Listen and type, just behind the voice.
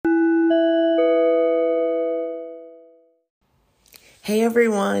Hey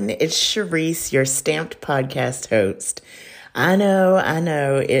everyone, it's Sharice, your Stamped podcast host. I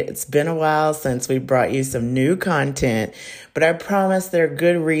know, it's been a while since we brought you some new content, but I promise there are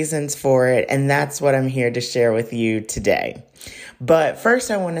good reasons for it, and that's what I'm here to share with you today. But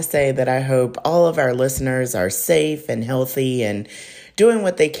first, I want to say that I hope all of our listeners are safe and healthy and doing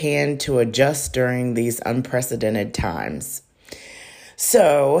what they can to adjust during these unprecedented times.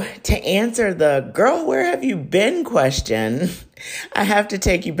 So, to answer the girl, where have you been question, I have to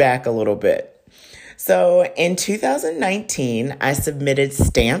take you back a little bit. So, in 2019, I submitted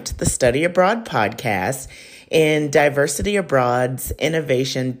Stamped, the Study Abroad podcast, in Diversity Abroad's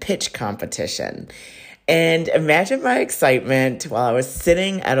Innovation Pitch Competition. And imagine my excitement while I was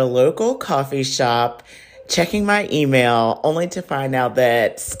sitting at a local coffee shop, checking my email, only to find out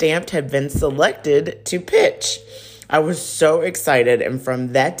that Stamped had been selected to pitch. I was so excited, and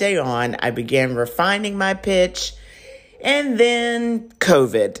from that day on, I began refining my pitch, and then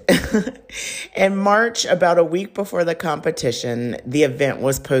COVID. In March, about a week before the competition, the event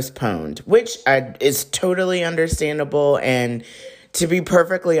was postponed, which is totally understandable, and to be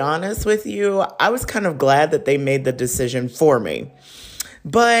perfectly honest with you, I was kind of glad that they made the decision for me.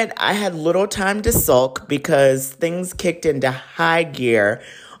 But I had little time to sulk because things kicked into high gear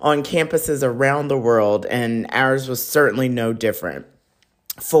on campuses around the world, and ours was certainly no different.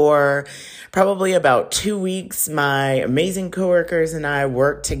 For probably about 2 weeks, my amazing coworkers and I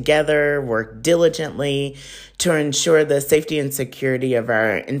worked diligently to ensure the safety and security of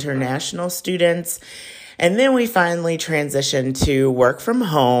our international students. And then we finally transitioned to work from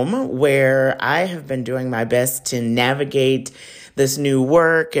home, where I have been doing my best to navigate this new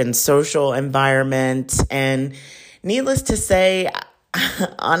work and social environment. And needless to say,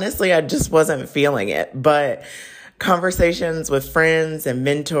 honestly, I just wasn't feeling it, but conversations with friends and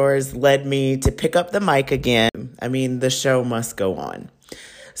mentors led me to pick up the mic again. I mean, the show must go on.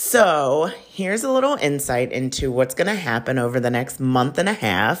 So here's a little insight into what's going to happen over the next month and a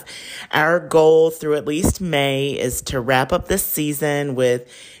half. Our goal through at least May is to wrap up this season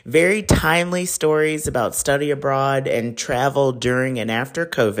with very timely stories about study abroad and travel during and after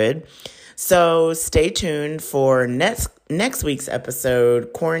COVID. So stay tuned for next week's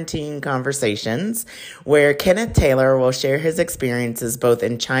episode, Quarantine Conversations, where Kenneth Taylor will share his experiences both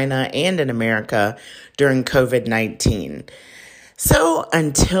in China and in America during COVID-19. So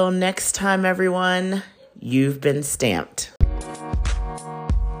until next time, everyone, you've been stamped.